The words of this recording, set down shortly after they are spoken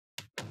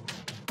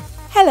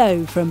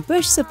Hello from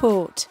Bush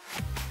Support.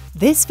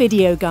 This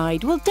video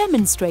guide will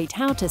demonstrate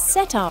how to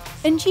set up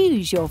and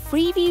use your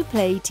Freeview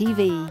Play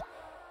TV.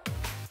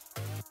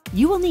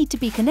 You will need to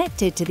be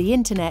connected to the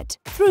internet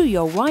through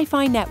your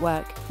Wi-Fi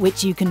network,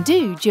 which you can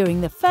do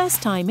during the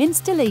first time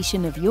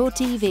installation of your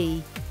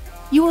TV.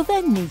 You will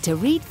then need to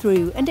read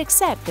through and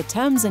accept the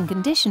terms and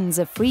conditions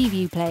of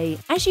Freeview Play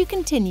as you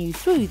continue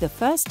through the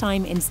first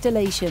time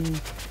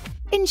installation.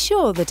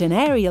 Ensure that an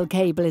aerial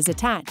cable is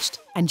attached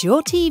and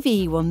your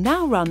TV will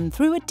now run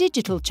through a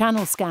digital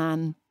channel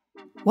scan.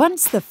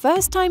 Once the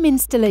first time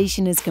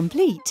installation is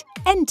complete,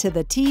 enter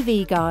the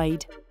TV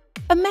guide.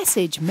 A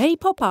message may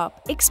pop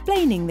up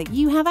explaining that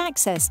you have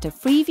access to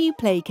Freeview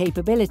Play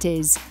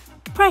capabilities.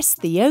 Press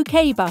the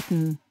OK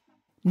button.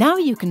 Now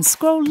you can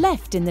scroll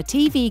left in the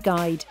TV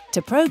guide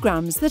to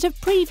programs that have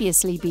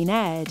previously been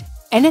aired.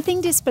 Anything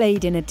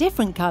displayed in a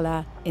different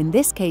colour, in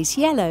this case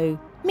yellow,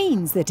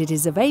 means that it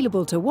is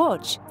available to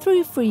watch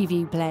through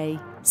Freeview Play.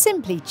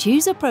 Simply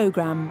choose a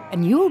program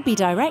and you will be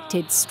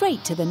directed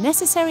straight to the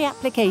necessary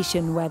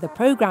application where the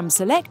program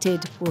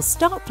selected will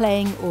start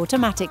playing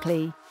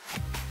automatically.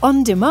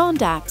 On-demand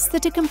apps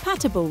that are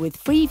compatible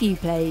with Freeview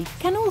Play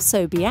can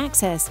also be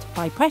accessed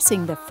by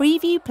pressing the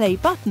Freeview Play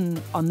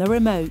button on the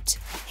remote.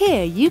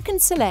 Here you can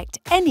select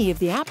any of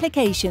the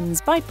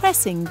applications by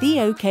pressing the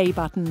OK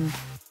button.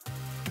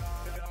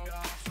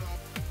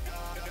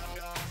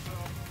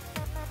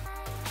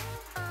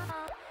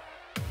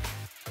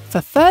 For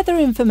further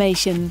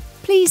information,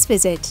 please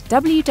visit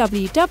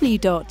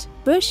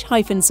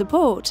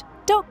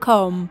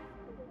www.bush-support.com.